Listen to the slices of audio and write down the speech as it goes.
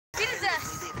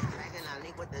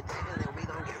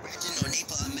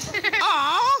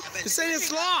This ain't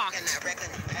it's long.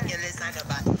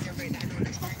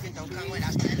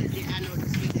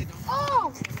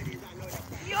 Oh!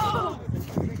 Yo!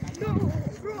 No,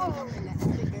 bro!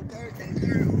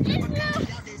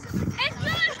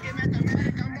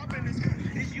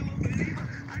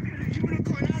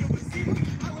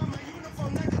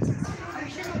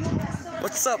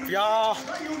 What's up, y'all?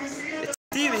 It's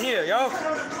Steven here, yo.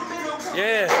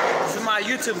 Yeah, this is my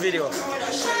YouTube video.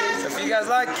 So if you guys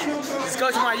like, just go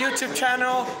to my YouTube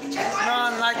channel,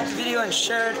 and like the video and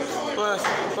share it with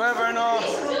whoever and all if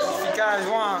you guys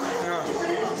want, you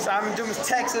know. So I'm doing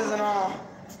Texas and all.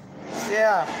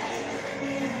 Yeah.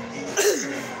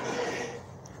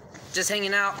 Just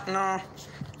hanging out, you know,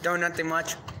 doing nothing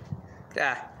much.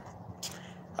 Yeah.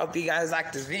 Hope you guys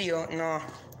like this video, you know.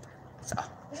 So,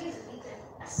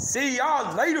 see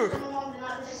y'all later.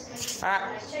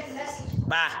 Alright.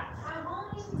 Bye.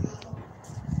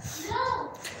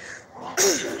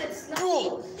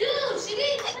 Bro. Dude, she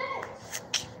didn't.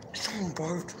 Don't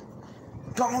bark.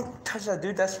 Don't touch that,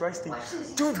 dude. That's resting.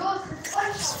 Dude. Come on.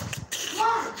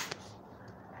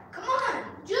 Come on.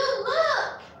 Dude,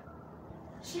 look.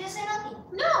 She didn't say nothing.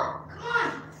 No.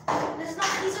 Come on. This is not.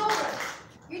 He's over.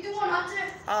 You're the one up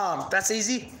there. That's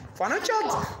easy. Why don't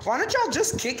y'all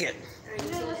just kick it?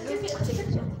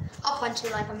 I'll punch you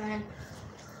like a man.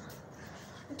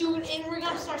 Dude, and we're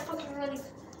gonna start fucking running.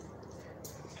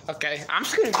 Okay, I'm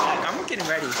getting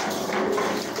ready.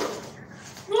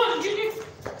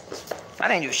 I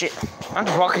didn't do shit. I'm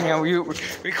just walking here, you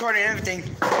recording everything.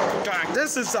 God,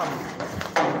 this is some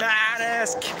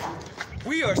badass.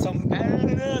 We are some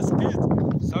badass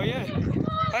kids. So yeah,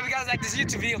 hope you guys like this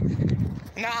YouTube video.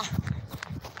 Nah.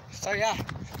 So yeah.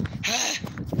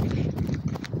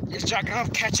 Just jacking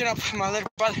up, catching up with my little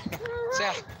brother. So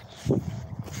yeah.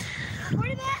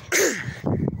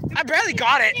 I barely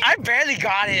got it.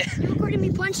 You recording me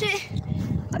punch it?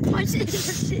 I punched it.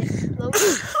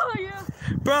 Oh yeah.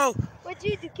 Bro. What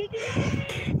you do? Kick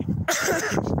it?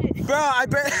 Bro, I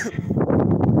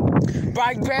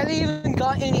barely even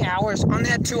got any hours. I only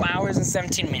had 2 hours and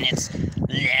 17 minutes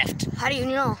left. How do you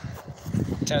know?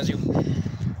 Tells you.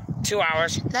 2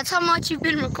 hours. That's how much you've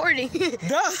been recording.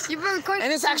 Duh. You've been recording.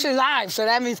 And it's actually live, so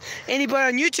that means anybody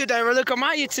on YouTube that ever look on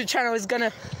my YouTube channel is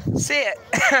gonna see it.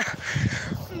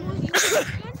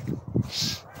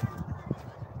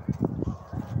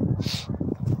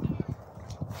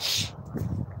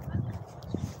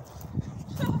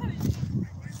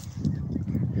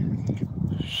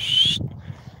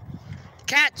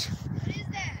 Catch. What is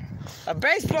that? A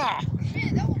baseball.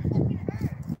 Shit, that will fucking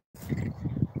hurt.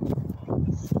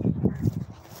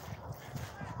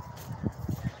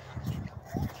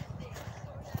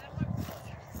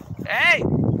 Hey,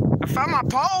 I found my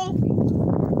pole.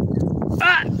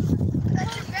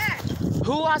 That's your back.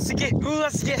 Who wants to get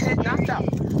hit knocked out?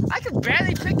 I could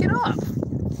barely pick it up.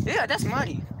 Yeah, that's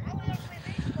muddy.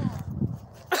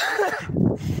 But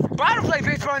I don't play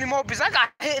baseball anymore because I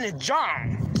got hit in the jaw.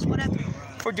 Whatever.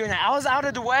 For doing that, I was out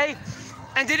of the way,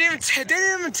 and they didn't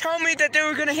even tell me that they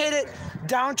were gonna hit it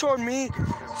down toward me.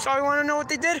 So you wanna know what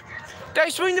they did?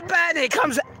 They swing the bat and it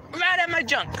comes right at my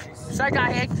junk. So I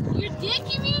got hit. Your dick,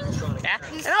 you mean? Yeah.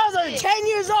 And I was only 10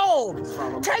 years old.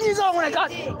 10 years old when I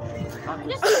got hit.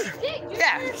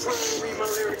 Yeah.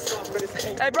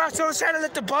 Hey, bro, so I was trying to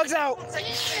let the bugs out. I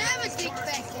didn't have a dick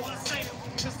back then.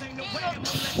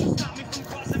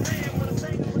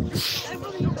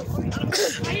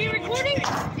 Are you recording?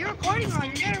 You're recording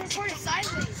wrong. You're not recording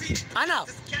sideways. I know,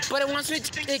 but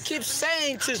it keeps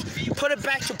saying to put it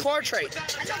back to portrait.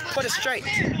 Put it straight.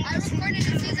 I recorded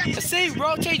it. To see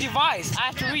rotate device, I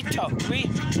have to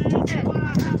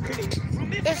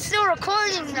It's still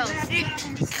recording though.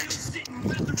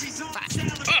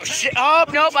 Oh shit! Oh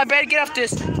nope! I better get off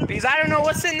this because I don't know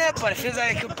what's in there, but it feels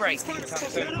like it could break. Hey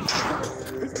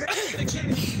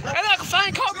look,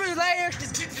 flying cobra layer.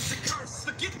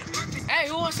 Hey,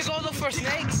 who wants to go look for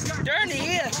snakes? They're in the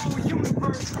air.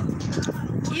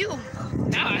 You.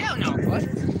 No, hell no, what?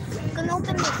 Can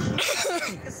open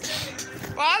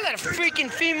this. Well, I let a freaking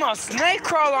female snake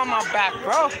crawl on my back,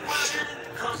 bro.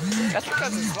 That's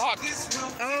because it's locked.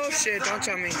 Oh shit, don't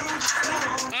tell me.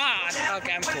 Ah,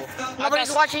 okay, I'm cool.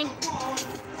 Nobody's watching.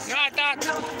 No, I thought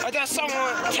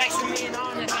someone texted me and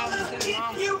all that I was with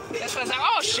mom. That's why I was like,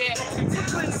 oh shit.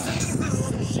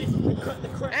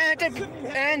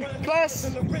 And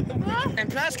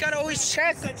plus gotta always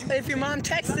check if your mom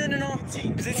texted and all.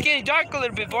 Cause it's getting dark a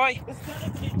little bit, boy.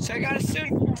 So I gotta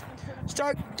soon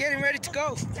start getting ready to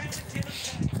go.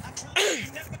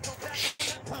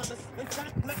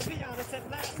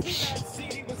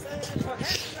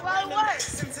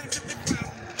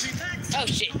 Oh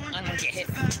shit, I'm gonna get hit.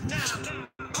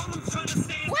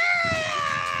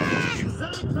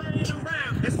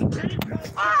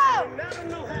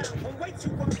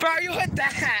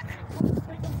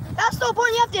 still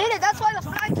point, you have to hit it. That's why the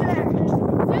flags are there.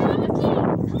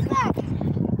 Come back.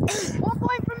 1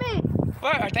 point for me.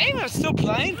 Wait, are they even still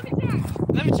playing?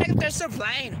 Let me check if they're still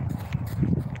playing.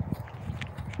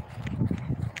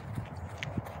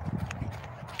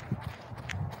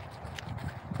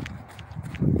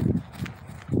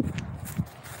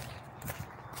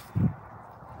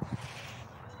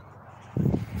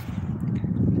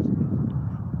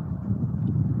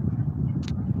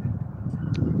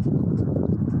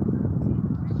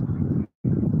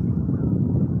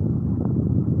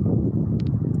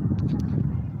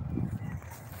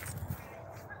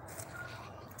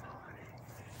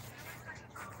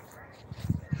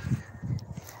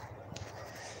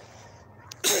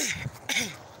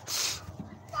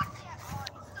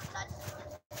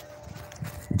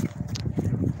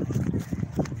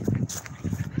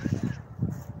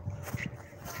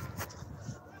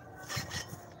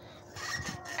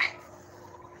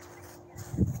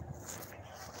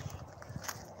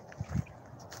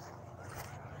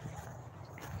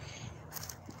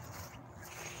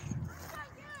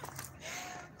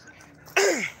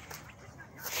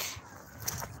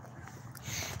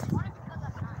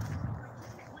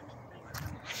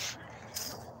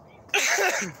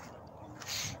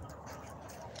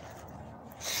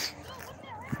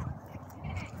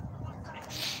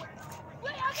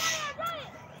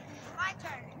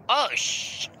 Oh,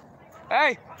 shh.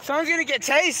 Hey, someone's gonna get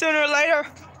tased sooner or later.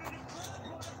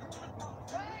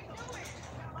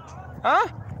 Huh?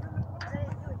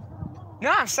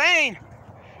 No, I'm saying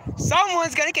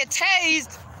someone's gonna get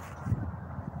tased.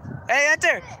 Hey,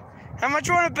 enter. How much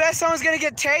you want to bet someone's gonna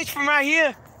get tased from right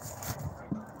here?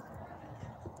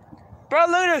 Bro,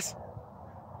 look at this.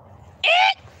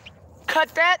 Cut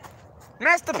that.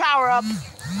 Mess the power up.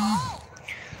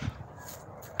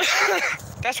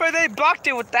 That's why they blocked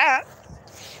it with that.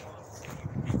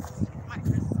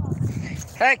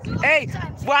 Heck, hey,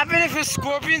 what happened if a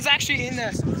scorpion's actually in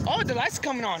there? Oh, the light's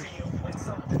coming on.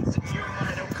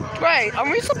 Wait, are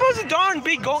we supposed to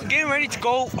be getting ready to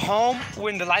go home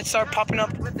when the lights start popping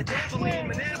up?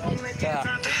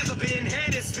 Yeah.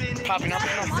 Popping up.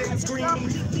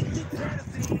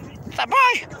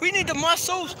 Bye. We need the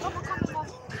muscles.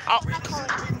 Oh,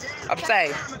 I'm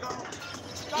saying.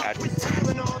 I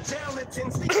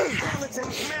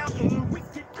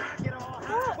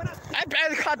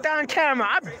barely caught that on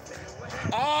camera.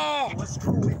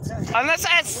 Unless I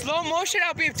had slow motion,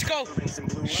 I'll be able to go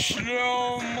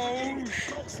slow motion.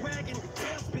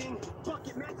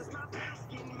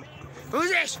 Who's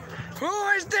this? Who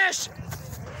is this?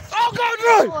 Oh God,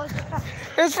 run!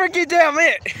 It's freaking damn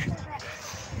it.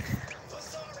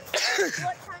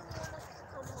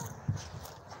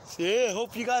 Yeah,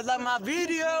 hope you guys like my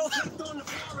video.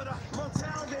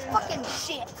 Fucking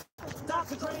shit.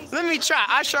 Let me try.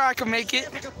 I'm sure I can make it.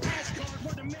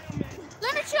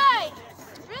 Let me try.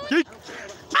 Really?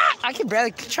 I can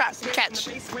barely catch.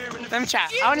 Let me try.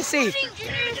 I want to see.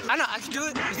 I know I can do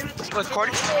it. Record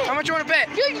it. How much you want to bet?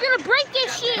 Dude, you're gonna break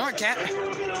this shit. No, I can't.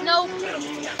 No.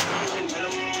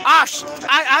 Ah,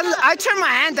 I turn my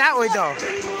hand that way though.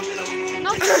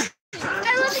 No. Hey,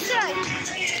 let me try.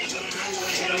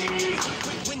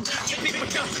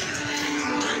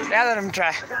 Yeah, let him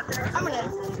try.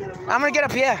 I'm gonna get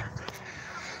up here.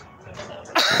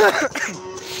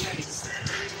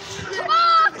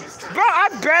 Bro, I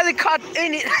barely caught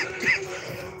any.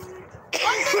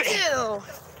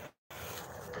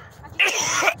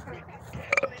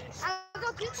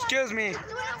 Excuse me.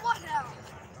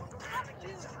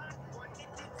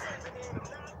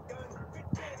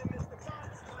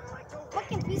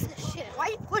 Fucking piece of shit. Why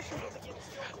are you pushing me?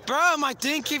 Bro, my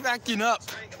thing keep acting up.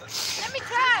 Let me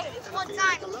try. One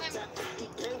time.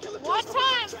 One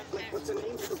time.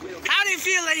 How do you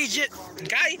feel, lady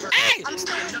guy? Hey! I'm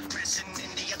still.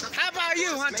 How about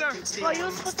you, Hunter? Well, you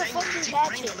were supposed to fucking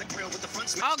catch it.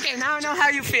 Okay, now I know how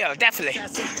you feel, definitely.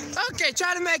 Okay,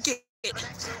 try to make it.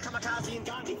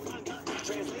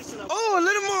 Oh, a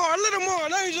little more,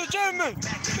 ladies and gentlemen.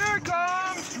 Here it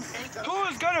comes. Who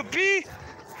is gonna be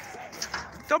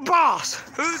the boss?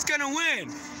 Who's gonna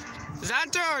win? Is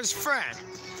Hunter or his friend?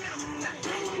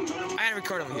 I had to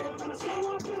record over here.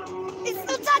 It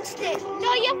still touched it.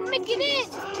 No, you have to make it in.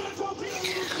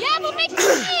 You have to make it in.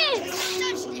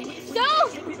 No,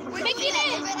 make it in.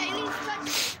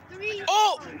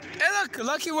 Oh, hey look,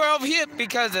 lucky we're over here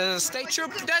because there's a state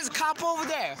trooper. There's a cop over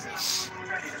there.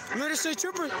 Look at the state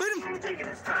trooper. Look at him.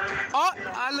 Oh,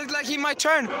 I look like he might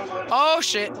turn. Oh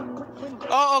shit.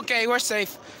 Oh, okay, we're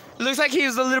safe. Looks like he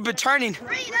was a little bit turning.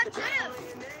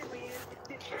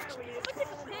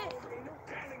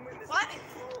 What?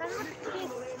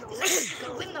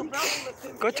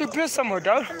 Go take a piss somewhere,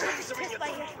 dog.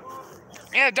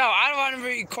 Yeah, dog, I don't want to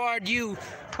record you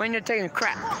when you're taking a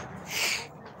crap.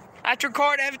 I have to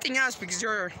record everything else because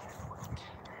you're...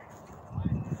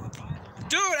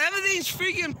 Dude, everything's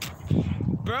freaking...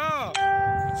 Bro.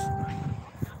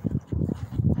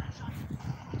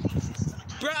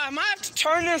 Bro, I might have to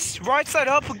turn this right side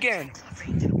up again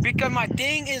because my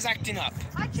thing is acting up.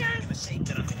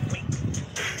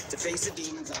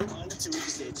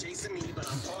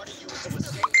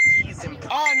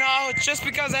 Oh no, it's just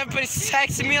because everybody's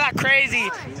texting me like crazy.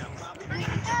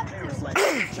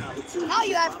 Now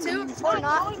you have to, or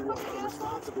not.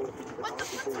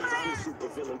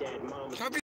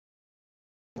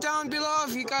 Down below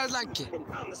if you guys like it.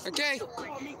 Okay?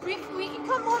 We can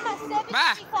come home at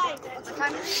 7:25. What's the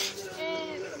time?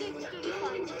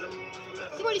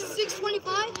 6:35. What is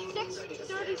 6:25?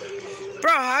 6:30.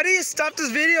 Bro, how do you stop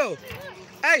this video?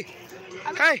 Hey,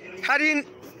 how do you...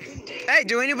 Hey,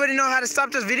 do anybody know how to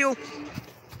stop this video?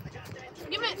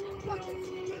 Give it.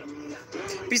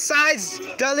 Besides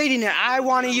deleting it, I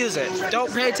want to use it.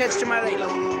 Don't pay attention to my baby.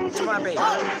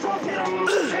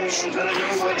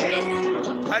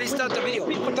 How do you stop the video?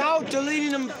 Without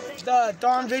deleting the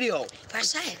darn video.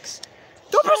 Press X.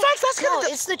 Don't press X, that's No, gonna...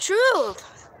 it's the truth.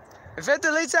 If it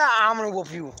deletes that, I'm gonna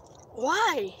whoop you.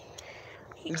 Why?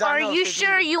 Are you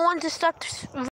sure you want to stop this?